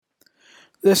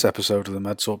This episode of the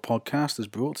MedSort podcast is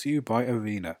brought to you by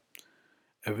Arena.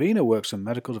 Arena works with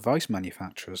medical device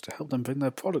manufacturers to help them bring their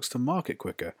products to market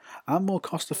quicker and more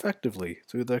cost effectively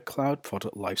through their cloud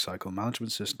product lifecycle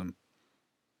management system.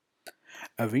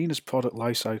 Arena's product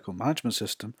lifecycle management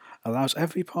system allows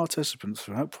every participant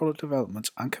throughout product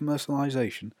development and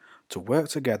commercialization to work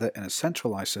together in a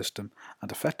centralized system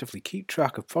and effectively keep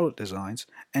track of product designs,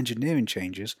 engineering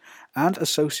changes, and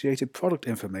associated product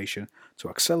information to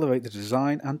accelerate the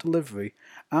design and delivery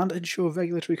and ensure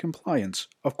regulatory compliance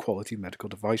of quality medical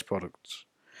device products.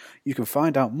 You can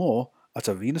find out more at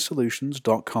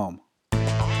arenasolutions.com.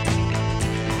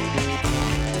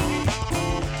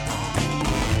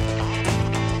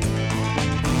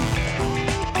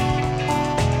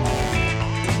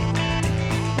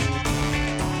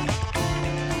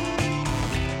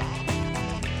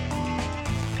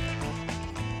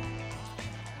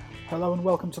 Hello and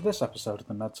welcome to this episode of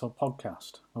the MedTalk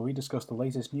podcast, where we discuss the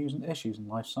latest news and issues in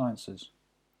life sciences.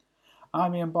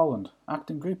 I'm Ian Bolland,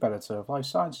 Acting Group Editor of Life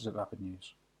Sciences at Rapid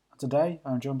News, and today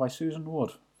I'm joined by Susan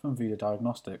Wood from Vida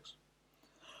Diagnostics.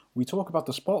 We talk about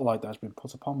the spotlight that has been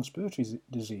put upon respiratory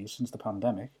disease since the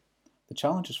pandemic, the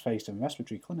challenges faced in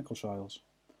respiratory clinical trials,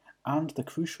 and the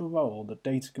crucial role that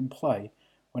data can play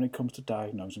when it comes to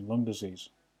diagnosing lung disease.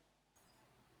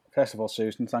 First of all,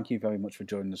 Susan, thank you very much for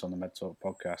joining us on the MedTalk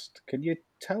podcast. Can you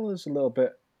tell us a little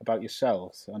bit about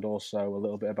yourself and also a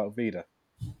little bit about Vida?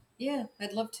 Yeah,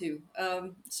 I'd love to.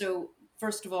 So,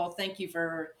 first of all, thank you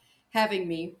for having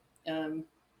me. Um,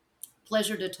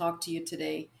 Pleasure to talk to you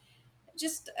today.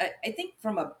 I think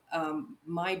from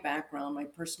my background, my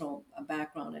personal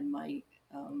background, and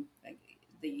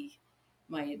the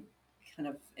my kind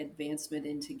of advancement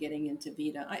into getting into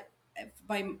Vita.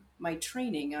 By my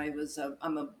training,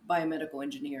 I'm a biomedical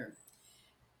engineer,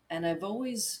 and I've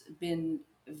always been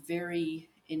very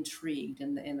intrigued,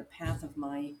 and the path of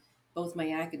my both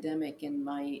my academic and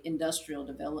my industrial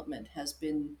development has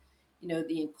been,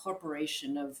 the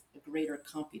incorporation of a greater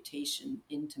computation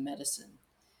into medicine,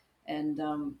 and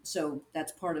so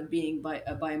that's part of being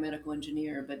a biomedical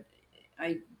engineer. But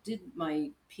I did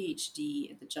my PhD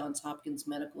at the Johns Hopkins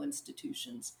Medical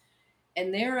Institutions,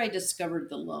 and there I discovered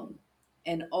the lung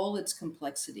and all its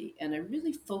complexity, and I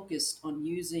really focused on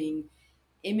using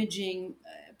imaging,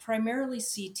 primarily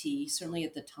CT, certainly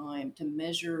at the time, to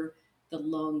measure the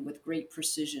lung with great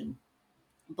precision,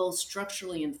 both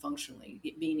structurally and functionally,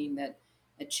 meaning that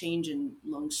a change in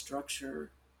lung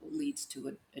structure leads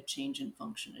to a change in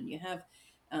function.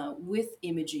 And with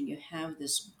imaging, you have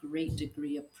this great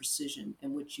degree of precision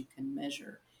in which you can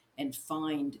measure and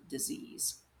find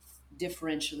disease,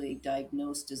 differentially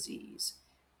diagnose disease,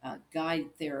 guide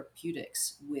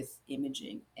therapeutics with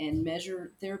imaging, and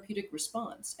measure therapeutic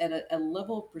response at a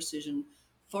level of precision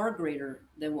far greater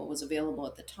than what was available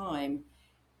at the time,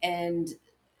 and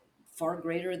far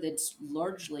greater that's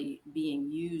largely being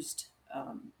used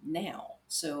now.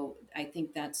 So I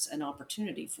think that's an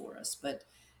opportunity for us. But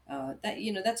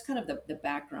that's kind of the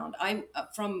background. I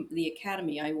From the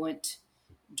academy, I went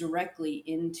directly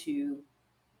into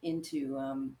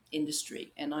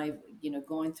industry, and I've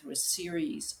going through a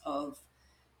series of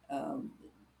um,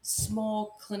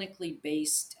 small clinically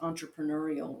based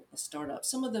entrepreneurial startups.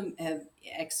 Some of them have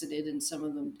exited and some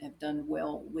of them have done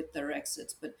well with their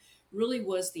exits, but really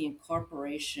was the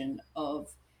incorporation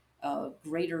of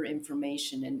greater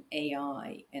information and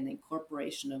AI and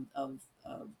incorporation of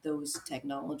those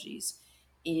technologies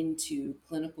into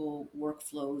clinical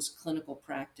workflows, clinical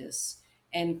practice,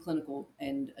 and clinical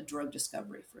and drug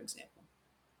discovery, for example.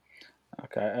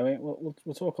 Okay, I mean,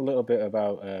 we'll talk a little bit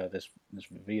about this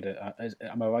Vida.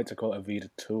 Am I right to call it a Vida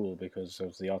tool because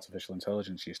of the artificial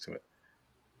intelligence used to it?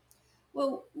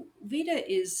 Well, Vita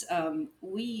is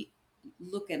we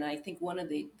look, and I think one of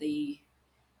the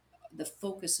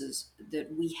focuses that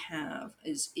we have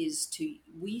is to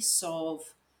we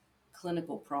solve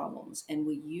clinical problems, and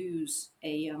we use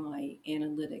AI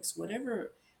analytics,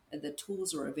 whatever the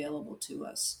tools are available to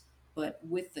us, but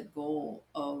with the goal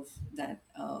of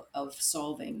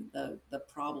solving the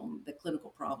problem, the clinical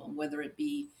problem, whether it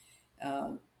be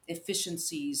uh,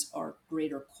 efficiencies or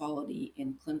greater quality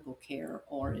in clinical care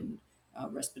or in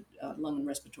lung and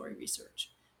respiratory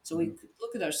research. So we Mhm. could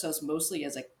look at ourselves mostly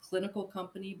as a clinical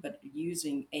company, but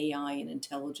using AI and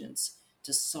intelligence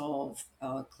to solve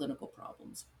clinical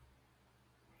problems.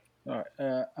 All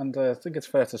right, and I think it's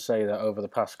fair to say that over the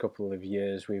past couple of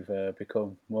years, we've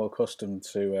become more accustomed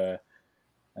to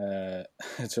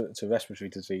respiratory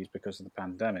disease because of the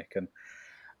pandemic, and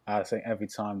I think every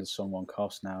time that someone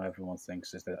coughs now, everyone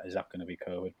thinks is that going to be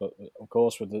COVID? But of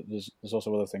course, there's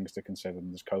also other things to consider.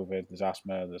 There's COVID, there's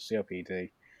asthma, there's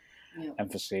COPD, Yeah.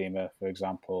 emphysema, for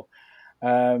example.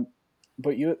 Um,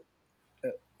 but uh,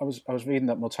 I was reading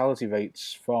that mortality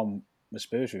rates from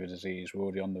respiratory disease were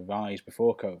already on the rise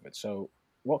before COVID. So,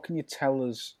 what can you tell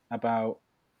us about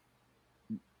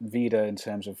Vida in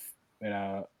terms of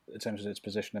in terms of its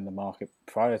position in the market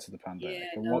prior to the pandemic, Yeah.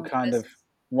 and No. This is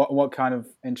what kind of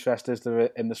interest is there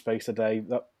in the space today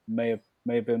that may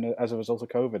have been as a result of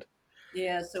COVID?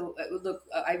 Yeah, so look,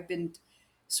 I've been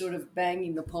sort of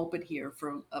banging the pulpit here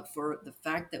for the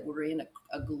fact that we're in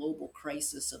a global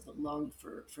crisis of the lung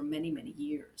for many many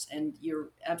years, and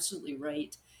you're absolutely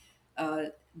right uh,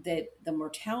 that the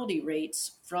mortality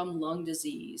rates from lung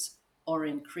disease are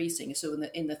increasing. So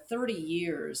in the 30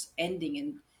 years ending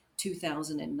in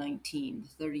 2019,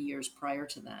 30 years prior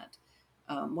to that,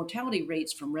 mortality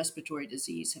rates from respiratory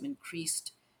disease have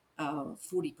increased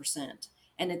 40%.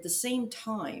 And at the same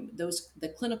time,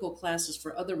 the clinical classes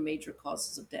for other major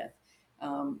causes of death,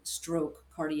 stroke,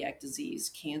 cardiac disease,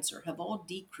 cancer, have all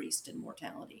decreased in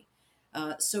mortality.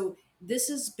 So this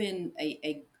has been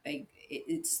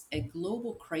it's a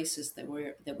global crisis that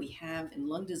we have in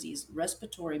lung disease.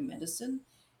 Respiratory medicine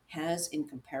has, in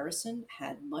comparison,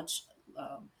 had much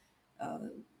um, uh,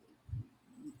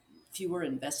 fewer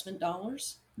investment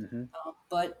dollars, Hmm.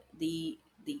 but the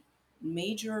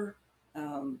major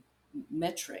um,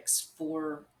 metrics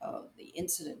for the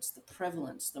incidence, the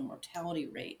prevalence, the mortality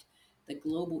rate, the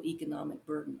global economic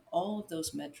burden, all of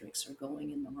those metrics are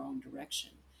going in the wrong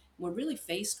direction. We're really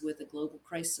faced with a global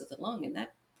crisis of the lung, and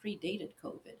that predated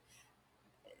COVID.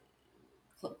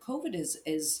 COVID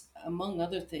is among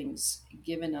other things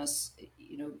given us,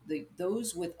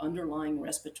 those with underlying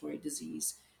respiratory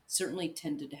disease certainly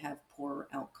tended to have poorer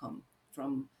outcome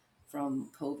from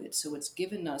COVID. So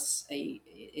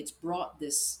it's brought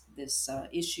this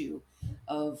issue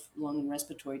of lung and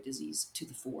respiratory disease to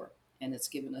the fore, and it's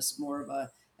given us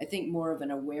I think more of an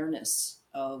awareness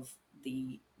of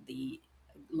the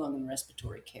lung and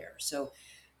respiratory care. So,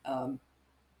 um,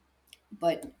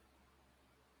 but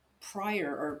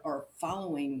prior or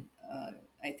following,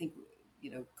 I think,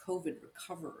 COVID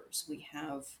recoverers, we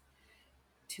have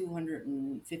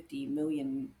 250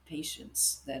 million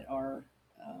patients that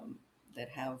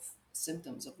have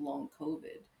symptoms of long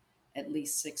COVID at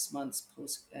least 6 months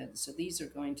post. So these are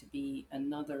going to be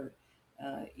another,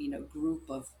 group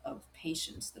of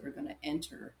patients that are going to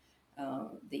enter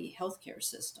the healthcare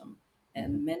system, Hmm.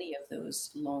 and many of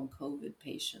those long COVID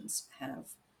patients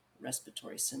have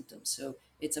respiratory symptoms. So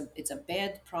it's a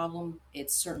bad problem.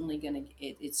 It's certainly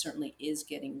it certainly is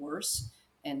getting worse,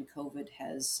 and COVID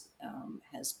has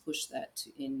pushed that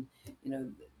you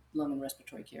know lung and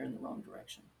respiratory care in the wrong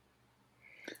direction.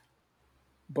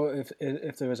 But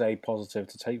if there is a positive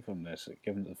to take from this,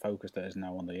 given the focus that is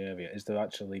now on the area, is there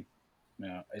actually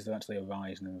a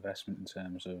rise in investment in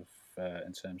terms of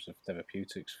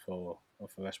therapeutics for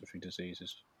respiratory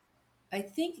diseases? I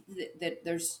think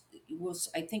that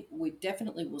I think we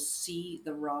definitely will see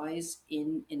the rise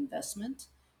in investment.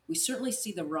 We certainly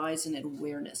see the rise in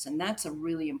awareness, and that's a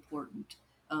really important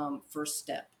first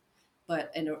step.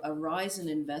 But a rise in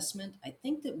investment, I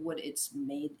think that what it's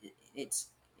made, it's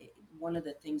one of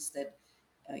the things uh,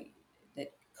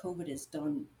 that COVID has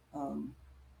done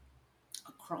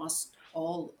across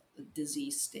all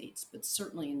disease states, but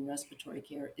certainly in respiratory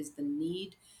care, is the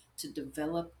need to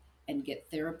develop and get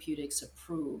therapeutics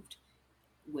approved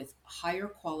with higher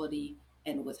quality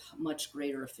and with much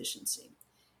greater efficiency.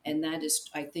 And that is,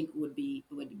 I think, would be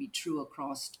true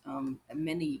across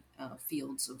many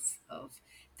fields of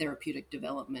therapeutic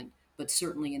development, but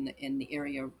certainly in the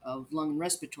area of lung and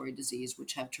respiratory disease,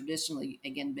 which have traditionally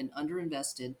again been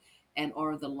underinvested and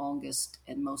are the longest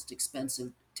and most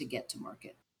expensive to get to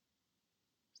market.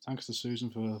 Thanks to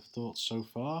Susan for her thoughts so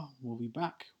far. We'll be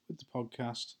back with the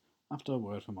podcast after a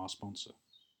word from our sponsor.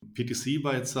 PTC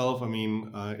by itself, I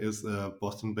mean, is a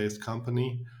Boston-based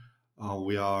company.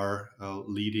 We are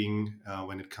leading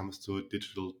when it comes to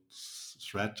digital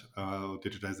threat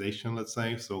digitization, let's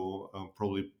say. So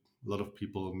probably a lot of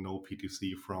people know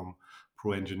PTC from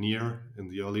Pro Engineer in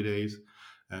the early days,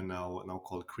 and now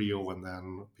called Creo. And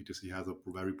then PTC has a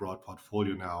very broad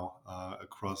portfolio now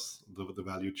across the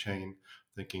value chain,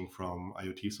 thinking from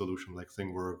IoT solutions like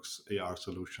ThingWorks, AR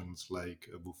solutions like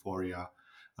Vuforia,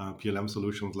 PLM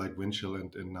solutions like Windchill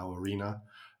and now Arena,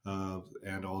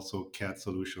 and also CAD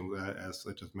solutions, as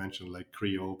I just mentioned, like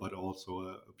Creo, but also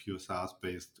a pure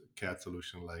SaaS-based CAD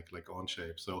solution like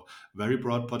Onshape. So very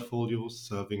broad portfolio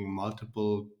serving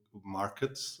multiple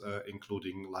markets,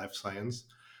 including life science.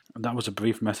 And that was a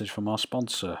brief message from our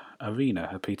sponsor, Arena,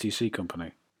 a PTC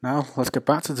company. Now, let's get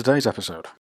back to today's episode.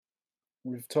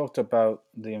 We've talked about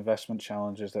the investment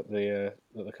challenges that the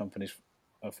companies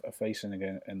are facing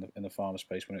again in the pharma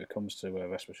space when it comes to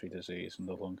respiratory disease and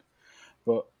the lung.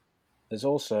 But there's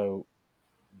also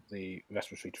the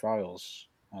respiratory trials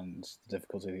and the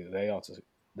difficulty that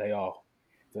they are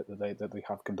that they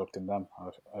have conducting them.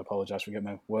 I apologise for getting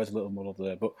my words a little muddled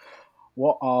there. But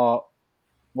what are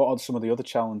what are some of the other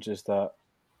challenges that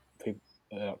people,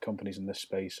 companies in this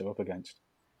space are up against?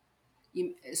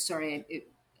 Sorry,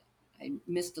 I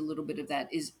missed a little bit of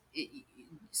that. Is it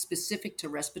specific to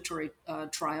respiratory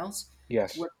trials?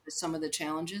 Yes. What are some of the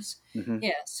challenges? Hmm.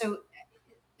 Yeah, so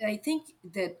I think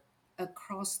that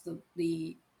across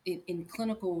the in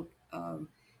clinical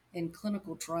in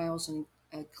clinical trials and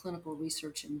clinical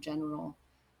research in general,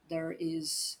 there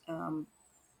is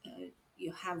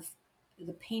you have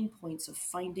the pain points of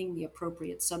finding the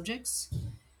appropriate subjects,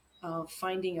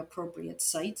 finding appropriate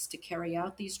sites to carry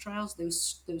out these trials.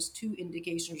 Those two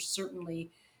indications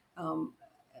certainly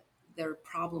there are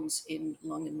problems in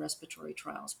lung and respiratory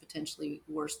trials, potentially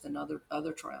worse than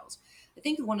other trials. I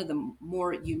think one of the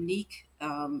more unique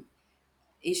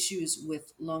issues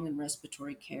with lung and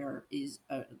respiratory care is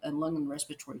and lung and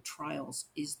respiratory trials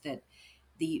is that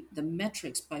the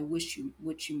metrics by which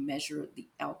you measure the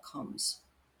outcomes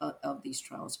of these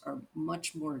trials are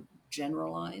much more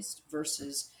generalized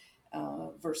versus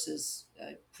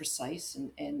precise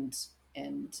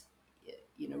and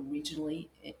regionally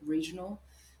regional.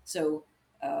 So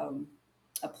um,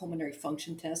 a pulmonary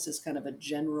function test is kind of a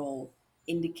general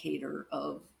indicator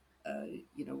of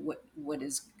what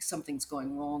is something's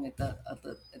going wrong at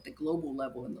the global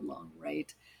level in the lung,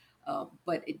 right?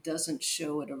 But it doesn't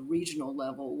show at a regional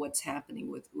level what's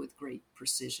happening with great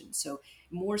precision. So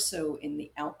more so in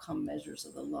the outcome measures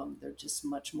of the lung, they're just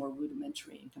much more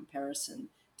rudimentary in comparison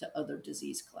to other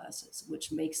disease classes,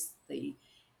 which makes the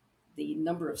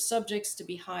number of subjects to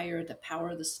be higher, the power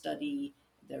of the study.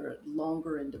 They're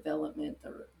longer in development.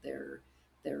 They're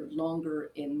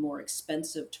longer and more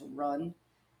expensive to run,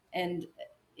 and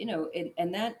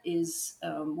and that is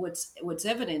what's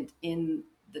evident in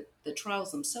the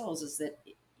trials themselves is that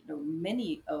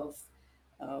many of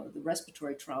the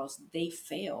respiratory trials they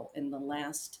fail in the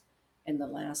last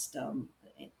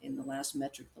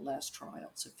metric, the last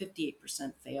trial. So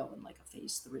 58% fail in like a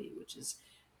phase 3, which is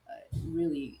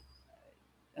really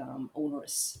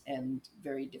onerous and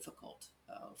very difficult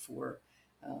for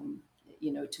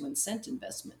to incent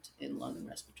investment in lung and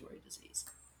respiratory disease.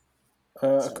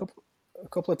 Uh, a So couple a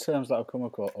couple of terms that I've come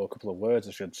across, or a couple of words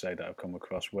I should say that I've come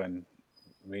across when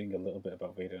reading a little bit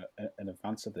about Veda in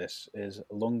advance of this is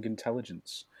lung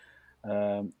intelligence.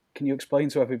 Can you explain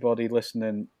to everybody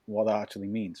listening what that actually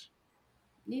means?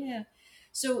 yeah.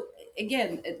 So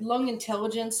again, lung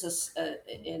intelligence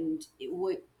and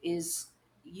is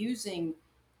using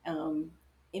um,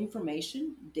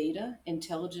 information, data,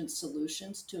 intelligence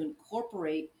solutions to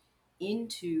incorporate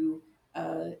into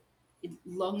uh,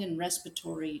 lung and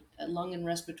respiratory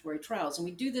trials, and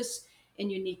we do this in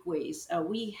unique ways.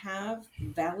 We have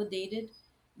validated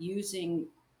using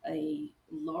a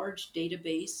large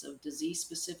database of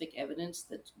disease-specific evidence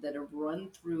that are run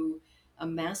through a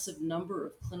massive number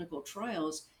of clinical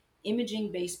trials,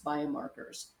 imaging-based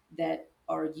biomarkers that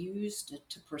are used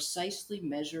to precisely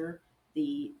measure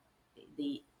the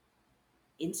the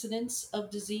incidence of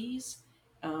disease,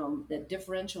 the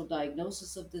differential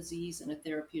diagnosis of disease, and a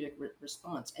therapeutic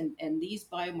response. And these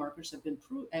biomarkers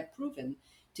have proven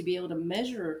to be able to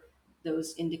measure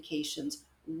those indications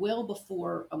well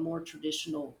before a more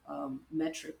traditional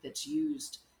metric that's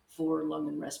used for lung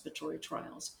and respiratory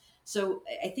trials. So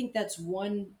I think that's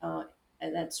one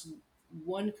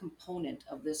component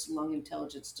of this lung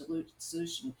intelligence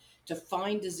solution, to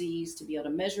find disease, to be able to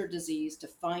measure disease, to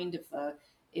find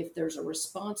if there's a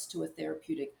response to a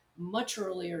therapeutic much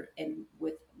earlier and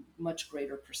with much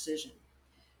greater precision.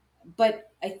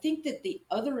 But I think that the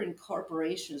other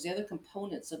incorporations, the other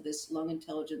components of this lung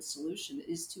intelligence solution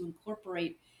is to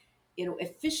incorporate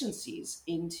efficiencies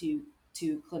into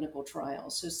clinical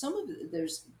trials. So some of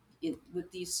there's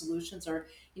with these solutions are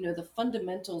the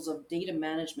fundamentals of data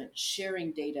management,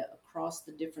 sharing data across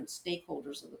the different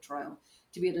stakeholders of the trial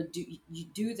to be able to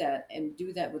do that and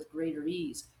do that with greater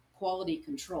ease. Quality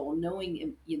control,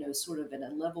 knowing sort of at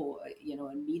a level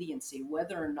immediacy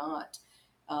whether or not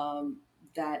um,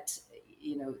 that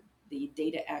you know the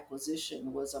data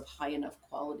acquisition was of high enough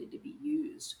quality to be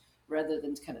used, rather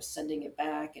than kind of sending it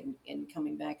back and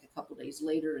coming back a couple days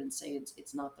later and say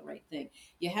it's not the right thing.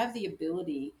 You have the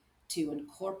ability to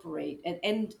incorporate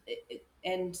and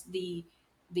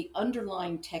the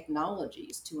underlying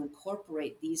technologies to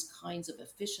incorporate these kinds of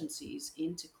efficiencies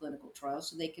into clinical trials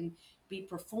so they can be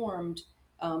performed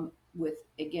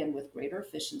with greater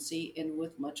efficiency and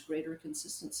with much greater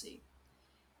consistency.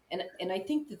 And I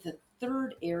think that the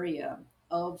third area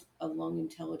of a lung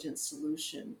intelligence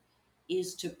solution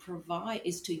is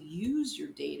to use your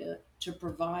data to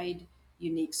provide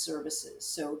unique services.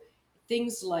 So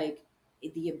things like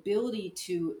the ability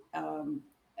to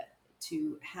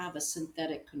have a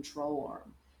synthetic control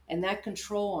arm, and that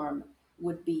control arm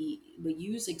would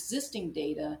use existing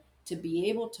data to be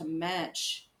able to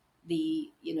match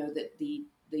the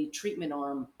treatment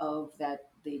arm of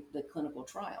the clinical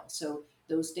trial. So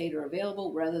those data are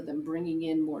available rather than bringing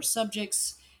in more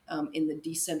subjects. In the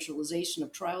decentralization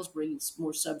of trials, bringing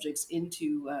more subjects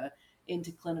into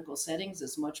clinical settings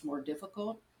is much more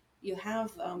difficult. You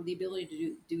have the ability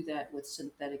to do that with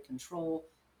synthetic control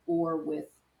or with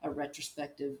a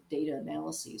retrospective data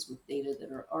analyses with data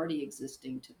that are already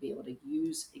existing to be able to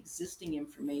use existing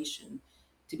information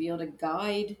to be able to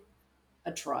guide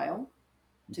a trial,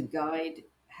 to Mhm. guide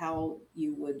how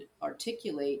you would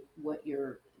articulate what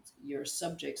your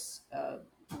subjects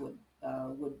would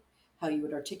how you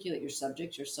would articulate your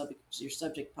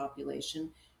subject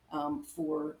population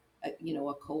for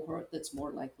a cohort that's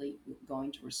more likely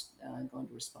going to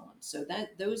respond. So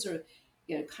that those are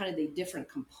kind of the different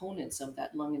components of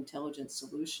that lung intelligence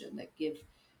solution that give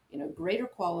greater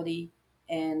quality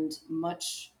and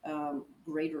much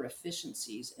greater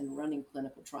efficiencies in running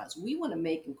clinical trials. We want to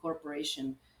make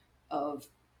incorporation of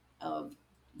of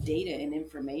data and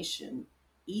information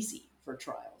easy for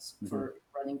trials, Mhm. for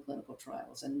running clinical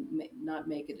trials, and not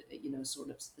make it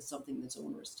sort of something that's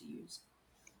onerous to use.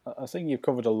 I think you've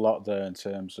covered a lot there in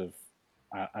terms of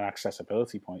an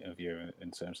accessibility point of view, in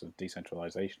terms of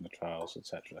decentralization of trials,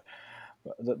 etc.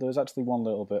 But there's actually one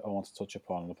little bit I want to touch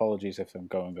upon. And apologies if I'm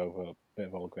going over a bit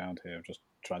of old ground here. I'm just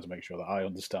trying to make sure that I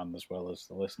understand as well as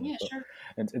the listeners. Yeah, But sure.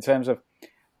 in terms of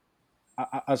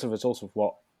as a result of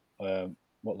what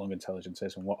lung intelligence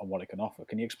is and what it can offer,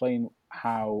 can you explain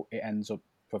how it ends up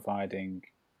providing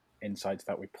insights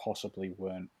that we possibly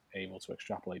weren't able to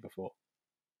extrapolate before?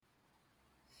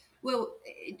 Well,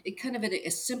 it kind of a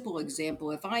simple example.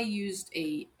 If I used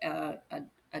a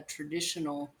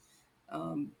traditional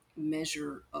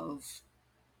measure of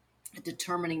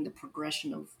determining the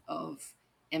progression of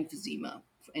emphysema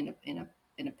in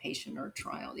a patient or a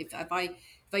trial. If I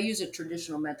use a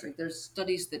traditional metric, there's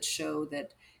studies that show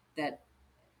that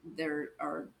there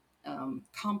are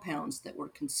compounds that were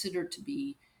considered to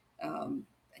be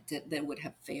that would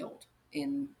have failed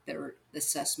in their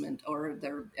assessment or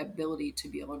their ability to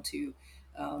be able to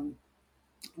um,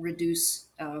 reduce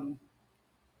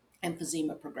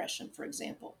emphysema progression, for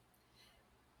example.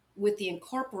 With the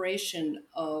incorporation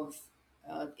of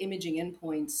imaging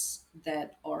endpoints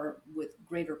that are with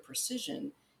greater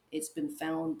precision, it's been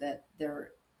found that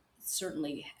there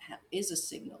certainly is a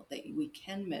signal that we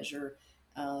can measure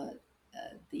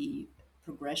the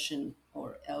progression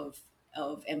or of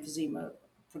emphysema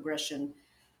progression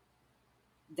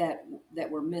that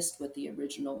were missed with the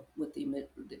original with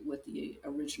the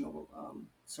original.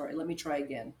 Sorry, let me try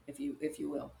again, if you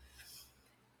will.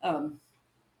 Um,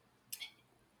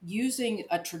 Using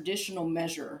a traditional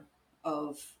measure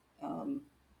of um,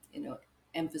 you know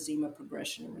emphysema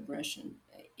progression and regression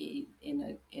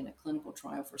in a clinical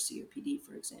trial for COPD,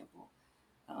 for example,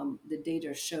 the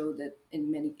data show that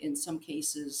in some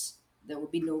cases there will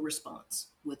be no response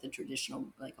with a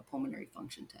traditional like a pulmonary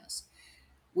function test.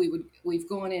 We've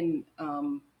gone in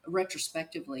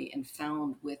retrospectively and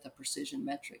found with a precision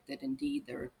metric that indeed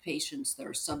there are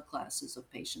subclasses of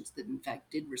patients that in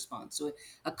fact did respond. So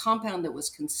a compound that was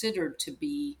considered to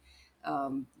be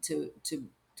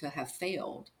to have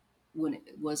failed when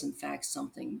it was in fact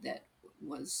something that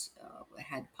was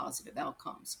had positive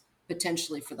outcomes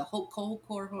potentially for the whole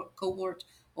cohort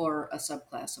or a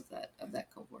subclass of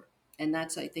that cohort. And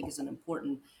that's, I think, is an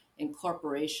important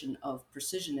incorporation of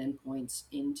precision endpoints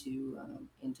into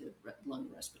lung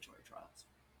respiratory trials.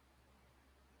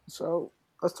 So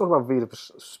let's talk about Vita.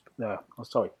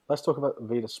 Sorry, let's talk about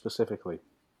Vita specifically.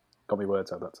 Got me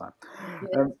words out that time.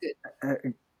 Yeah, Um, that's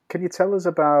good. can you tell us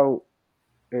about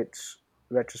its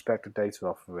retrospective data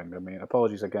offering? I mean,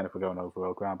 apologies again if we're going over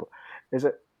old ground, but is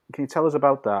it? Can you tell us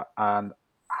about that and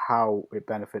how it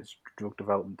benefits drug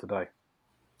development today?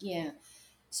 Yeah.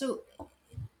 So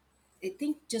I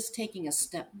think just taking a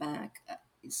step back,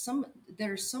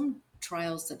 there are some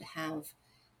trials that have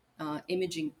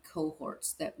imaging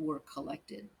cohorts that were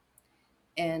collected,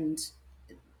 and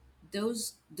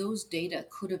those data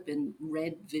could have been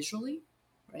read visually,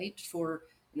 right? For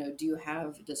do you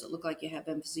have? Does it look like you have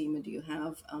emphysema? Do you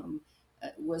have?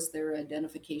 Was there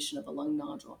identification of a lung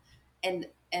nodule? And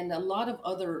a lot of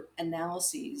other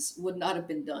analyses would not have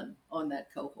been done on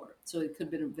that cohort. So it could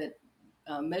have been a bit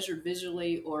measured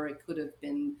visually, or it could have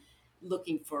been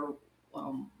looking for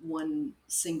one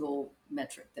single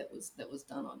metric that was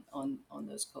done on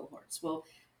those cohorts. Well,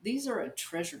 these are a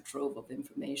treasure trove of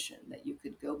information that you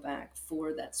could go back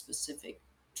for that specific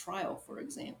trial, for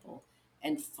example,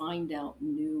 and find out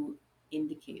new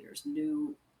indicators,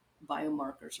 new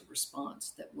biomarkers of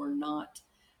response that were not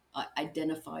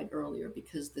identified earlier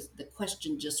because the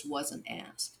question just wasn't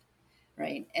asked,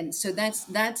 right? And so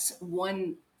that's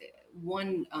one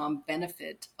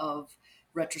benefit of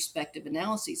retrospective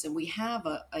analyses. And we have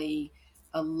a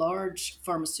large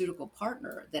pharmaceutical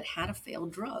partner that had a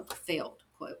failed drug, failed,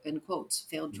 quote, in quotes,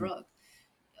 failed Mhm. drug.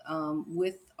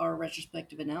 With our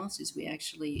retrospective analyses, we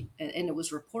actually, and it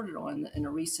was reported on in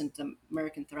a recent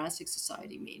American Thoracic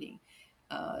Society meeting,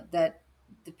 that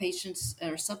the patients,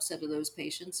 or a subset of those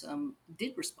patients,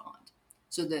 did respond.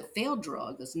 So the failed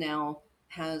drug is now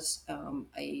has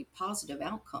a positive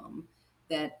outcome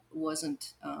that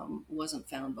wasn't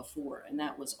found before, and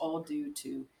that was all due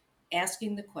to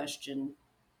asking the question,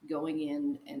 going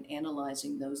in and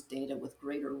analyzing those data with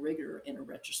greater rigor in a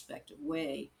retrospective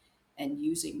way, and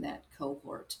using that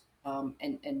cohort,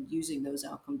 and using those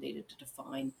outcome data to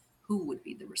define who would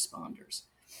be the responders.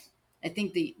 I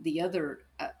think the other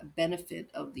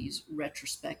benefit of these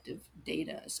retrospective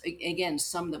data is, again,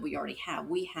 some that we already have.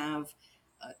 We have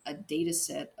a data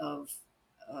set of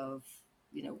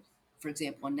you know, for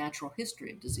example, a natural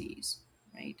history of disease,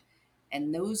 right?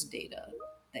 And those data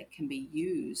that can be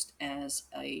used as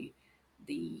a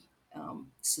the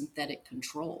synthetic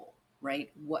control,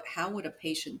 right? How would a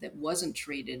patient that wasn't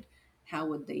treated, how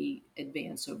would they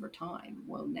advance over time?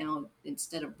 Well, now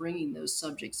instead of bringing those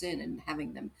subjects in and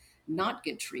having them not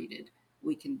get treated,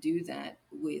 we can do that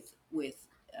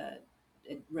uh,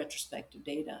 retrospective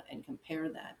data and compare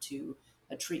that to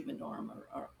a treatment arm,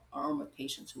 or arm of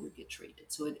patients who would get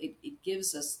treated. So it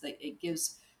gives us it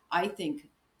gives, I think,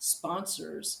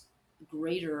 sponsors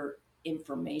greater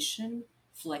information,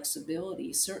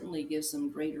 flexibility, certainly gives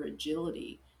them greater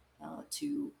agility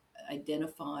to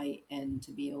identify and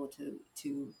to be able to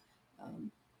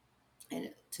um,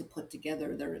 and to put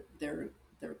together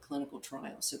their clinical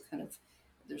trial. So kind of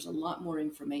there's a lot more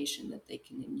information that they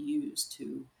can use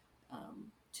to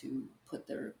put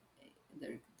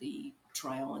the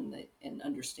trial and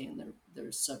understand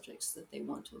their subjects that they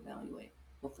want to evaluate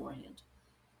beforehand.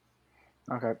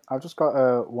 Okay, I've just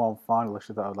got one final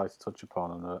issue that I'd like to touch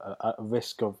upon, and at a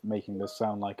risk of making this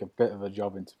sound like a bit of a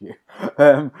job interview,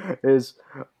 um, is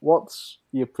what's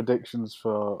your predictions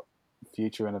for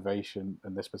future innovation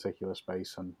in this particular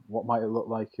space, and what might it look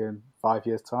like in 5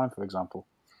 years' time, for example?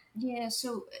 Yeah.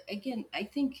 So again, I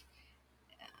think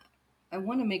I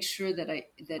want to make sure that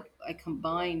I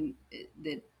combine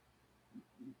that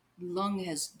lung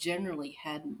has generally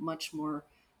had much more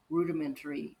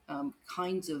rudimentary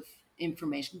kinds of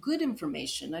information, good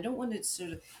information. I don't want to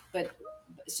sort of, but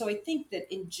so I think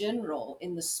that in general,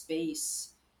 in the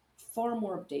space, far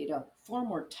more data, far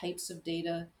more types of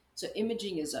data. So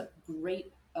imaging is a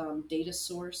great data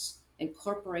source.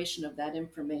 Incorporation of that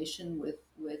information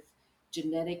with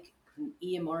genetic and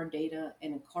EMR data,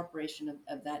 and incorporation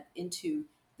of that into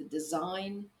the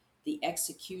design, the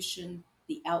execution,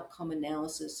 the outcome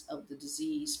analysis of the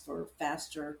disease for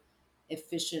faster,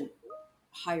 efficient,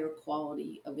 higher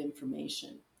quality of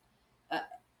information. Uh,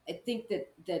 I think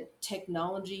that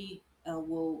technology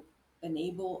will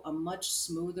enable a much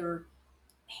smoother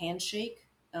handshake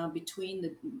between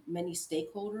the many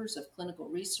stakeholders of clinical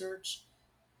research,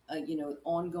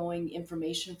 ongoing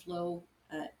information flow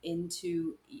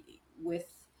into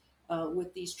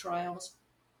with these trials.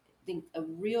 I think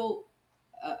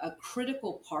a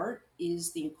critical part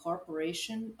is the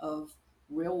incorporation of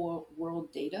real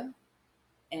world data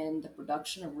and the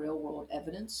production of real world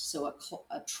evidence. So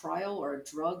a trial or a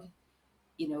drug,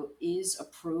 is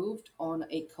approved on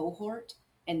a cohort,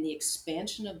 and the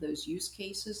expansion of those use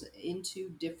cases into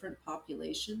different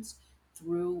populations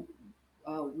through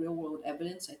real world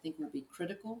evidence, I think, will be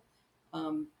critical.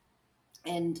 Um,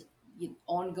 and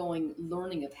ongoing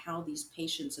learning of how these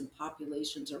patients and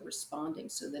populations are responding,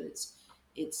 so that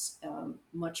it's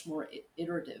much more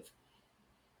iterative.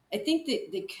 I think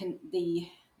that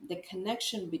the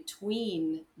connection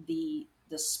between the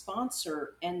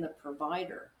sponsor and the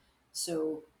provider,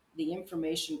 so the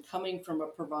information coming from a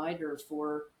provider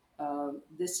for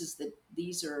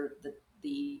these are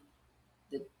the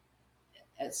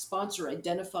sponsor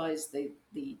identifies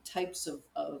the types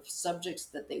of subjects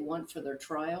that they want for their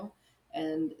trial,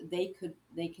 and they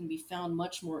can be found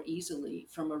much more easily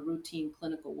from a routine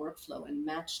clinical workflow and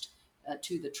matched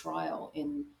to the trial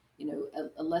in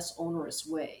a less onerous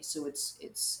way. So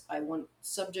it's I want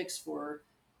subjects for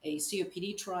a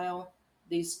COPD trial.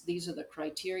 these are the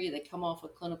criteria. They come off a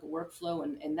clinical workflow,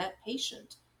 and that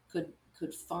patient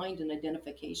could find an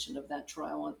identification of that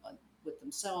trial with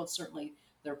themselves, certainly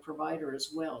their provider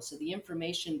as well. So the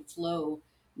information flow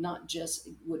not just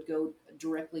would go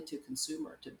directly to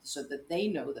consumer so that they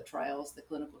know the trials, the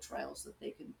clinical trials that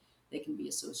they can be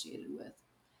associated with.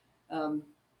 Um,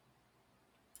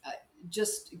 I,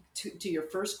 just to your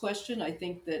first question, I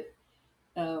think that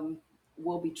um,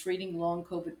 we'll be treating long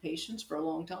COVID patients for a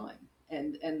long time,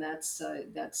 and that's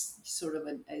sort of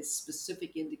a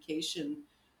specific indication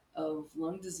of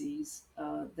lung disease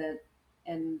that,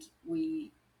 and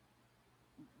we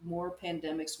more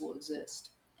pandemics will exist,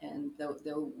 and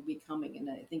they'll be coming, and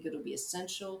I think it'll be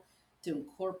essential to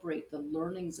incorporate the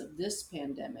learnings of this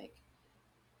pandemic,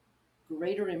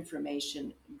 greater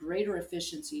information, greater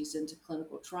efficiencies into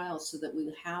clinical trials so that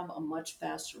we have a much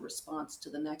faster response to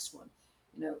the next one.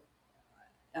 You know,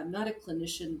 I'm not a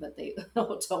clinician, but they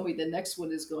all tell me the next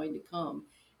one is going to come,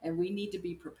 and we need to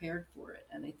be prepared for it.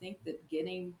 And I think that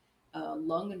getting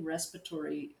lung and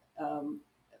respiratory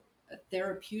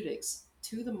therapeutics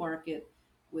to the market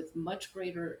with much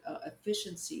greater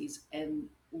efficiencies and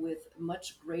with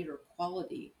much greater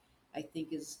quality, I think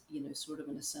is sort of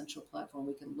an essential platform.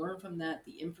 We can learn from that.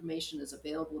 The information is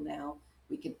available now.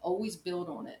 We can always build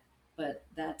on it, but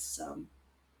that's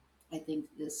I think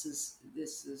this is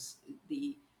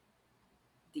the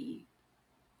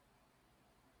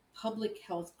public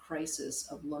health crisis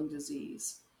of lung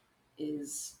disease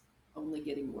is only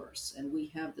getting worse, and we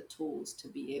have the tools to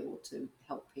be able to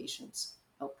help patients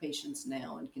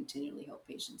now, and continually help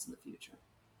patients in the future.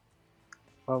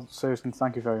 Well, Susan,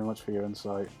 thank you very much for your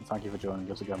insight, and thank you for joining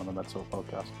us again on the MedTalk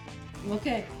podcast.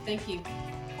 Okay, thank you.